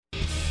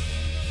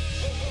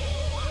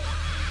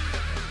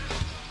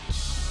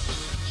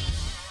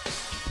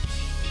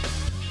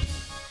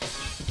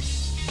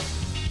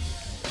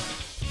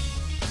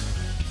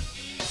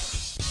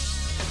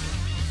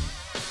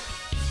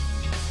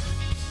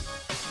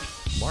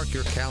Mark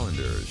your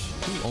calendars.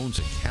 Who owns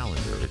a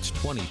calendar? It's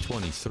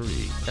 2023.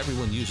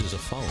 Everyone uses a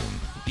phone.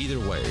 Either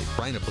way,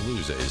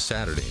 Brinapalooza is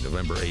Saturday,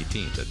 November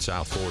 18th at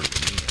South 40.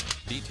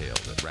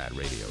 Details at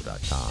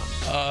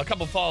radradio.com. A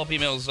couple follow-up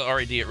emails,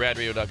 RAD at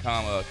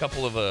radradio.com. A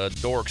couple of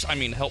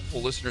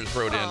helpful listeners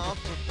wrote in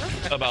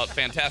about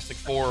Fantastic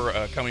Four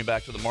coming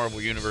back to the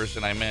Marvel Universe,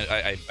 and I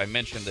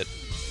mentioned that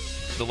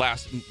the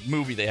last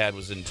movie they had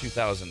was in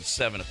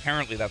 2007.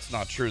 Apparently, that's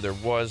not true. There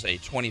was a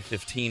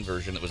 2015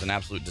 version that was an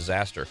absolute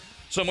disaster.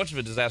 So much of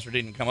a disaster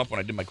didn't come up when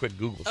I did my quick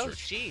Google search.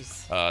 Oh,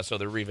 jeez. So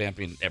they're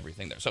revamping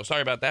everything there. So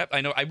sorry about that.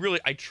 I know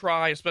I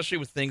try, especially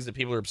with things that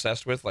people are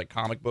obsessed with, like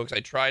comic books. I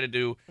try to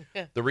do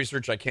the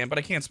reresearch I can, but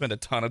I can't spend a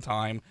ton of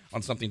time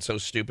on something so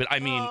stupid. I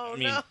mean,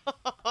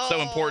 so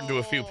important to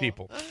a few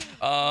people.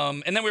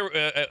 And then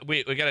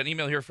we got an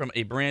email here from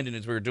a Brandon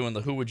as we were doing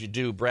the Who Would You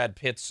Do, Brad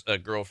Pitt's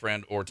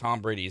girlfriend or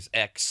Tom Brady's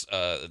ex,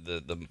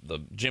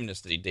 the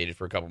gymnast that he dated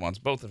for a couple months,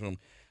 both of whom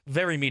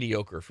very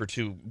mediocre for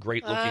two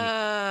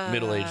great-looking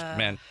middle-aged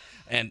men.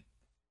 And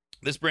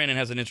this Brandon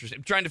has an interest.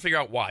 I'm trying to figure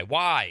out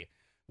why.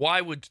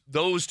 Why would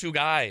those two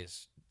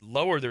guys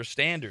lower their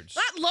standards?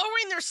 Not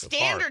lowering their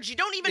standards. You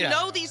don't even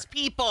know these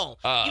people.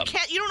 You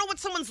don't know what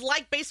someone's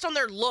like based on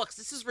their looks.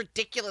 This is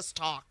ridiculous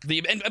talk.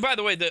 And by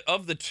the way,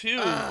 of the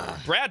two,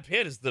 Brad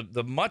Pitt is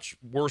the much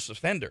worse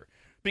offender.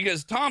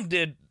 Because Tom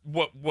did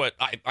what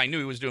I knew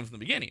he was doing from the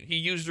beginning. He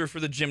used her for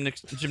the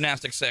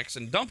gymnastic sex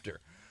and dumped her.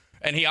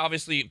 And he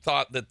obviously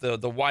thought that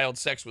the wild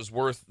sex was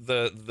worth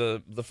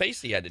the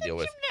face he had to deal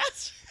with.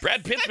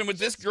 Brad Pitt's been with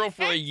this girl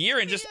for a year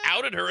and just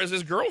outed her as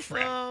his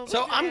girlfriend.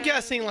 So I'm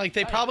guessing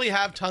they probably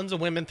have tons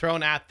of women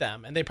thrown at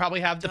them, and they probably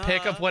have the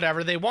pick of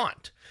whatever they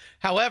want.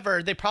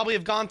 However, they probably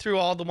have gone through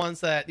all the ones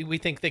that we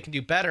think they can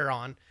do better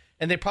on,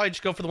 and they probably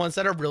just go for the ones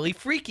that are really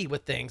freaky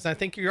with things. And I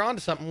think you're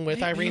onto something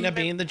with Irina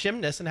being the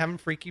gymnast and having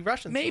freaky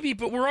Russians. Maybe,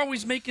 but we're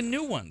always making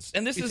new ones.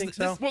 And this is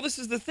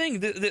the thing.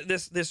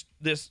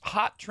 This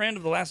hot trend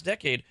of the last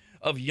decade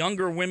of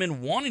younger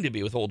women wanting to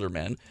be with older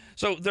men.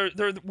 So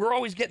we're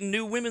always getting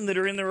new women that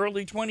are in their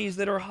early 20s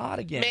that are hot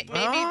again.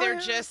 Maybe they're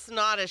just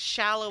not as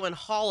shallow and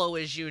hollow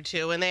as you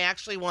two, and they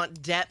actually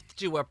want depth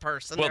to a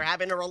person they're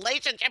having a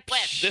relationship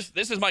with.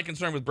 This is my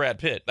concern with Brad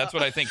Pitt. That's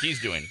what I think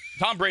he's doing.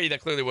 Tom Brady, that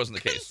clearly wasn't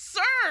the case.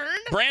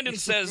 Brandon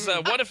says,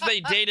 what if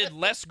they dated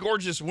less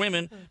gorgeous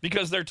women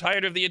because they're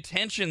tired of the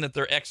attention that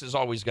their exes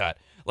always got?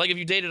 Like if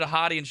you dated a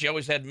hottie and she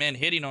always had men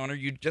hitting on her,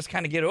 you'd just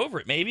kind of get over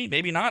it.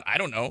 Maybe not. I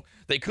don't know.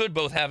 They could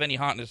both have any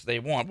hotness they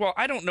want. Well,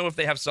 I don't know if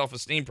they have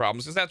self-esteem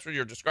problems because that's what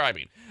you're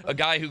describing. A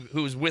guy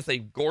who's with a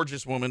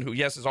gorgeous woman who,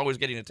 yes, is always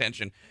getting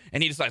attention,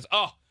 and he decides,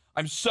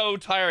 I'm so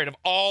tired of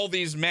all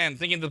these men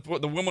thinking that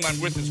the woman I'm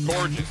with is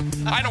gorgeous.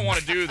 I don't want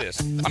to do this.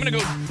 I'm going to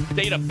go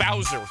date a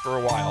Bowser for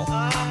a while.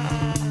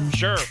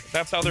 Sure,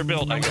 that's how they're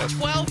built, I guess.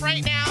 12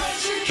 right now?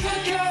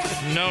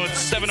 No,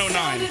 it's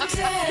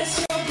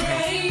 7:09.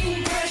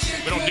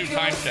 We don't do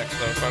time checks,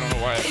 though, so I don't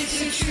know why.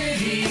 It's a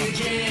trivia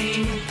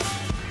game.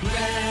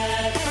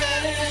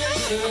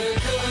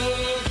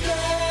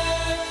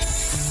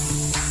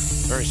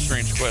 Very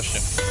strange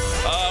question.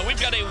 We've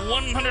got a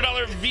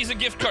 $100 Visa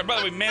gift card. By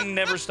the way, men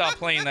never stop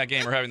playing that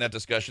game or having that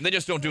discussion. They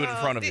just don't do it in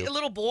front of you.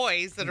 Little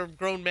boys that are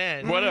grown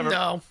men. Whatever.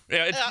 No.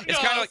 Yeah, it's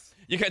kind of like...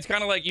 It's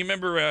kind of like, you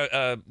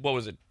remember, what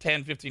was it,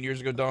 10, 15 years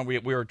ago, Dawn, we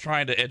were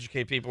trying to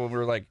educate people, and we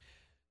were like,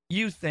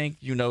 you think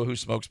you know who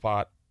smokes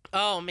pot?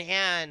 Oh,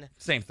 man.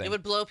 Same thing. It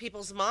would blow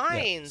people's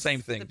minds. Yeah,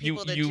 same thing. The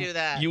people that do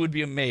that. You would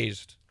be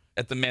amazed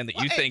at the men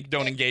that you think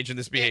don't engage in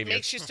this behavior. It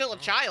makes you still a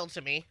child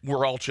to me.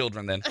 We're all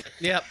children then.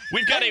 Yep.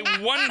 We've got a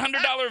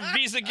 $100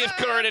 Visa gift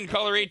card, and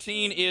caller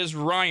 18 is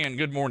Ryan.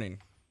 Good morning.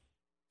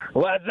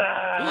 What's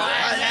up?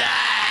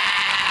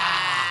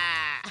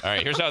 All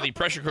right, here's how the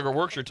pressure cooker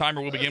works. Your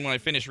timer will begin when I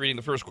finish reading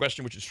the first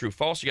question, which is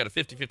true-false. You got a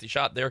 50-50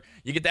 shot there.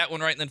 You get that one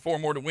right, and then 4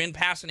 more to win.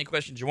 Pass any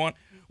questions you want.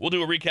 We'll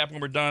do a recap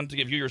when we're done to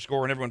give you your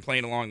score and everyone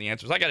playing along the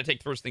answers. I got to take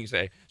the first thing you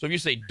say. So if you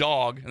say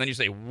dog, and then you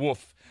say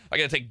woof, I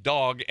got to take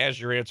dog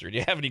as your answer. Do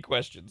you have any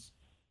questions?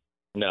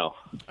 No. All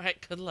right,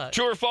 good luck.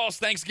 True or false,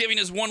 Thanksgiving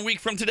is 1 week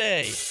from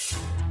today.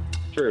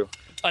 True.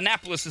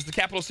 Annapolis is the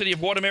capital city of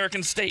what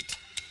American state?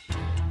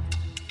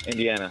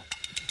 Indiana.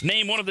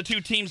 Name one of the two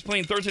teams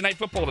playing Thursday Night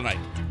Football tonight.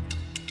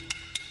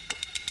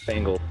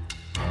 Bengals.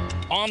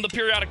 On the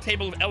periodic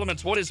table of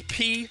elements, what is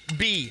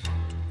PB?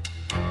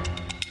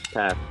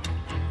 Pass.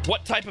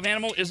 What type of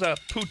animal is a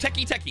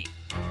puteki-teki?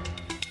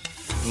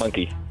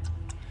 Monkey.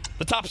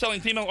 The top-selling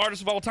female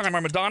artists of all time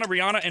are Madonna,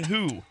 Rihanna, and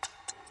who?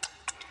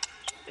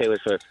 Taylor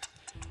Swift.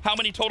 How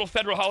many total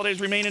federal holidays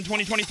remain in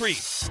 2023?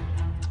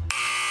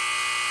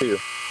 2.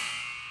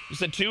 You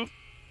said 2?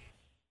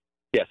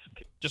 Yes.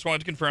 Just wanted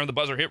to confirm the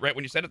buzzer hit right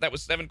when you said it. That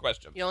was 7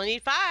 questions. You only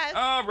need 5.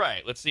 All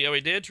right. Let's see how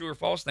he did. True or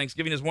false?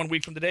 Thanksgiving is 1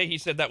 week from today. He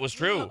said that was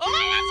true. Oh,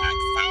 I'm so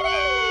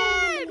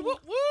excited! Whoop,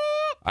 whoop.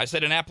 I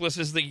said Annapolis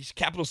is the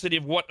capital city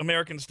of what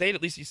American state?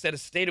 At least he said a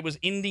state. It was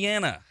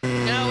Indiana.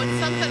 No, it's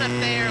something up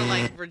there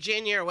like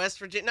Virginia or West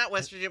Virginia. Not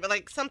West Virginia, but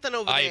like something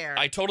over there.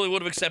 I totally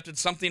would have accepted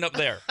something up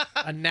there.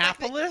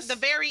 Annapolis? Like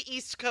the very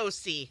East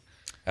Coasty.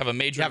 Have a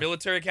major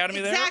military academy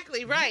there?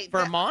 Exactly, right.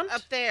 Vermont?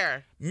 Up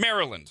there.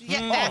 Maryland.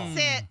 Yeah,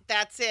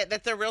 that's it.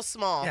 That they're real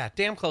small. Yeah,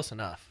 damn close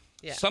enough.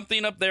 Yeah.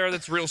 Something up there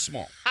that's real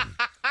small.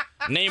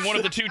 Name one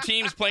of the two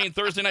teams playing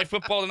Thursday Night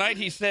Football tonight.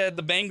 He said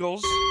the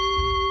Bengals.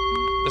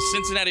 The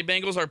Cincinnati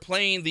Bengals are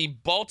playing the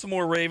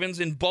Baltimore Ravens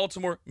in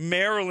Baltimore,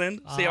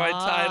 Maryland. See how I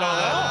tied all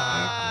that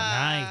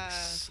up?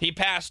 Nice. He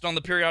passed on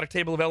the periodic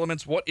table of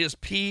elements. What is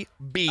PB?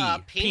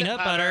 Peanut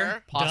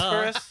butter.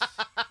 Phosphorus.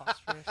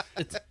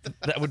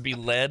 That would be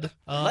lead.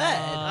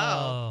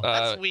 Oh,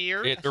 that's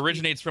weird. It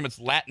originates from its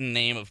Latin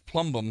name of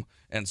plumbum,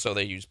 and so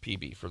they use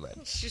PB for lead.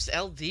 It's just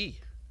LD.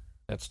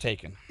 That's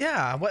taken.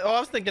 Yeah, I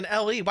was thinking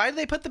LE. Why did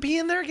they put the P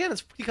in there again?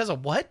 It's because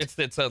of what?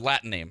 It's a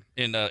Latin name.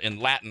 In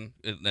Latin,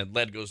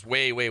 lead goes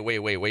way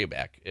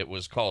back. It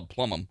was called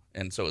plumbum,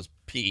 and so it's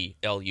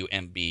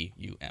PLUMBUM.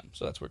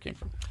 So that's where it came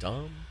from.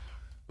 Dumb.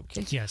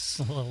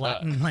 Yes,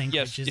 Latin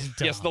language is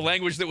dumb. Yes, the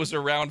language that was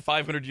around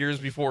 500 years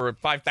before,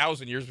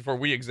 5,000 years before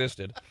we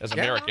existed as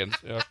Americans.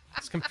 Yeah.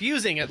 It's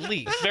confusing, at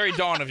least. Very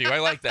dawn of you. I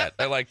like that.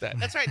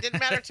 That's right. Didn't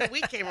matter till we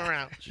came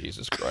around.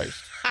 Jesus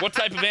Christ. What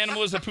type of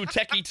animal is a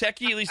puteki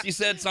teki? At least he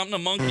said something, a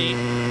monkey.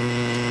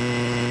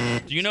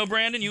 Do you know,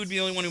 Brandon? You would be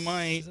the only one who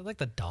might. Is it like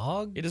the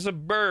dog? It is a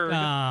bird. Oh.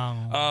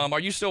 Are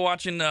you still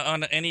watching,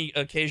 on any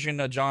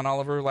occasion, John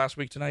Oliver last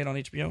week tonight on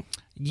HBO?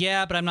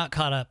 Yeah, but I'm not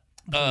caught up.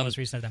 The most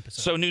recent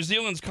episode. So New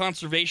Zealand's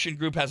conservation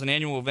group has an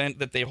annual event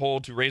that they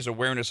hold to raise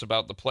awareness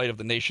about the plight of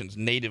the nation's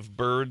native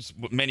birds,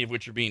 many of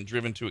which are being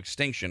driven to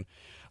extinction.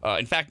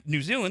 In fact,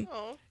 New Zealand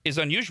is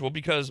unusual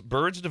because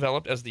birds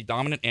developed as the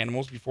dominant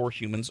animals before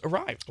humans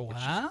arrived.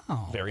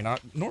 Wow. Very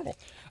not normal.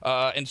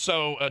 And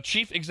so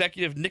Chief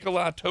Executive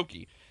Nicola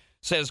Toki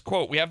says,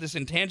 quote, "We have this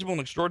intangible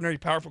and extraordinary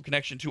powerful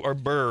connection to our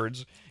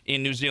birds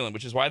in New Zealand,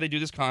 which is why they do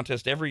this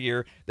contest every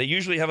year. They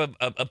usually have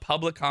a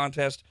public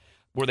contest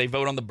where they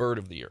vote on the bird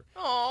of the year.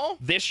 Oh.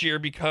 This year,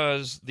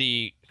 because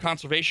the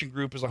conservation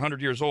group is 100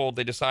 years old,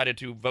 they decided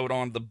to vote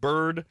on the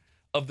bird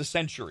of the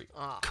century.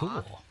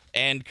 Cool.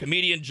 And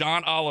comedian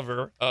John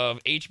Oliver of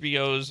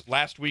HBO's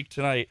Last Week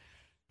Tonight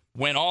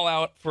went all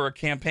out for a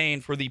campaign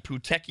for the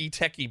Puteki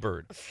Teki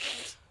bird.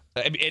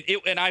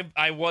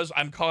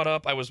 I'm caught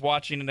up. I was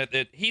watching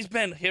it. He's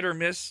been hit or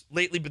miss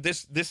lately, but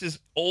this is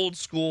old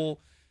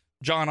school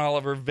John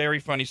Oliver, very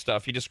funny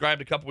stuff. He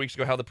described a couple weeks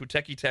ago how the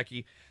Puteki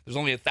Teki, there's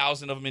only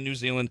 1,000 of them in New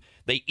Zealand.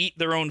 They eat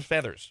their own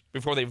feathers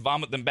before they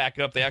vomit them back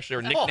up. They actually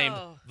are nicknamed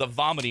the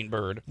vomiting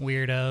bird.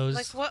 Weirdos.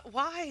 Like what?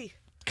 Why?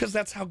 Because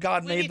that's how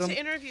God We made need them. to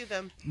interview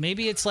them.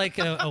 Maybe it's like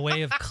a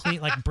way of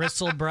clean, like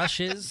bristle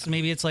brushes.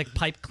 Maybe it's like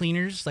pipe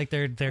cleaners, like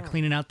they're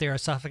cleaning out their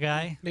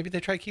esophagi. Maybe they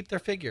try to keep their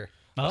figure.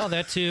 Oh,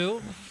 that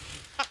too.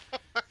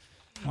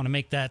 Want to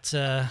make that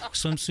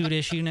swimsuit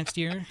issue next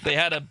year? They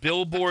had a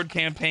billboard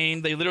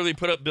campaign. They literally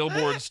put up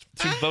billboards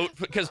to vote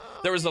because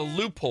there was a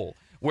loophole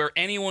where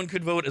anyone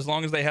could vote as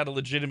long as they had a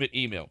legitimate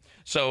email.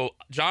 So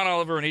John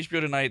Oliver and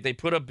HBO Tonight, they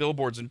put up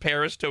billboards in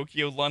Paris,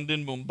 Tokyo,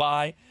 London,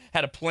 Mumbai,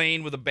 had a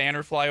plane with a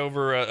banner fly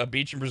over a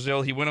beach in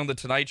Brazil. He went on the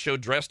Tonight Show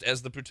dressed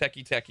as the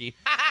Puteki Teki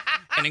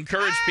and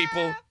encouraged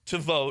people to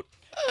vote.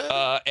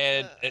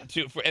 And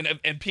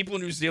people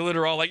in New Zealand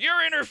are all like,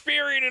 "You're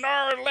interfering in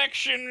our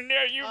election."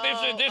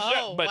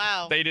 But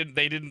wow. they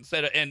didn't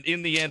set it. And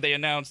in the end, they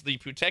announced the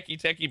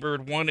Puteki Teki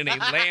bird won in a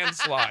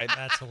landslide.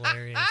 That's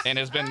hilarious. And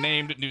has been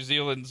named New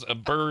Zealand's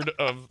bird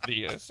of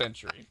the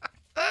century.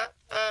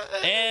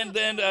 And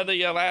then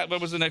what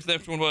was the next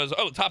one was?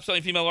 Oh, top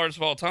selling female artist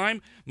of all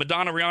time,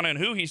 Madonna, Rihanna, and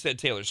who? He said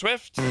Taylor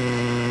Swift.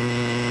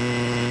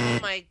 Oh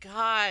my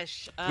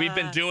gosh. We've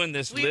been doing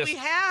this list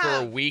for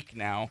a week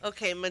now.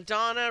 Okay,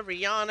 Madonna,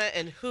 Rihanna,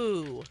 and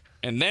who?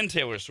 And then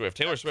Taylor Swift.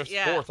 Taylor Swift's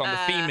fourth on the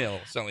female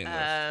selling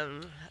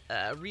list.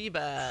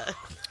 Reba.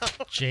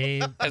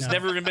 Jade has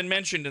never even been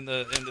mentioned in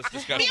this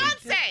discussion.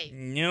 Beyonce.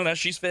 No,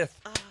 she's fifth.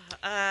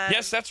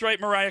 Yes, that's right,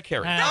 Mariah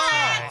Carey.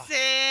 That's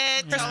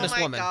it. Christmas oh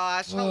my woman.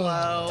 Gosh,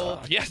 hello.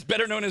 Yes,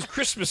 better known as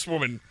Christmas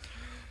Woman.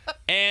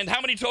 And how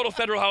many total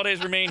federal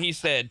holidays remain? He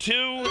said 2.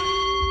 That's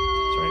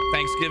right,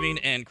 Thanksgiving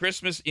and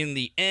Christmas. In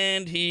the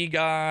end, he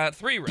got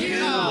 3 right.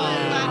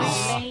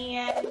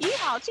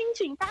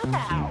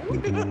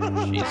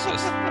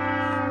 Jesus.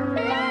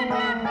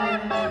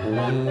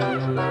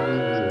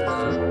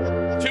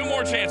 2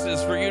 more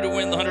chances for you to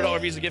win the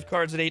 $100 Visa gift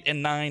cards at 8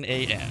 and 9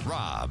 a.m.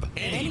 Rob,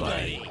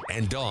 anybody,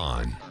 and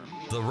Dawn.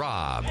 The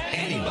Rob,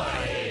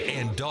 Anybody,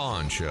 and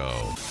Dawn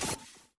Show.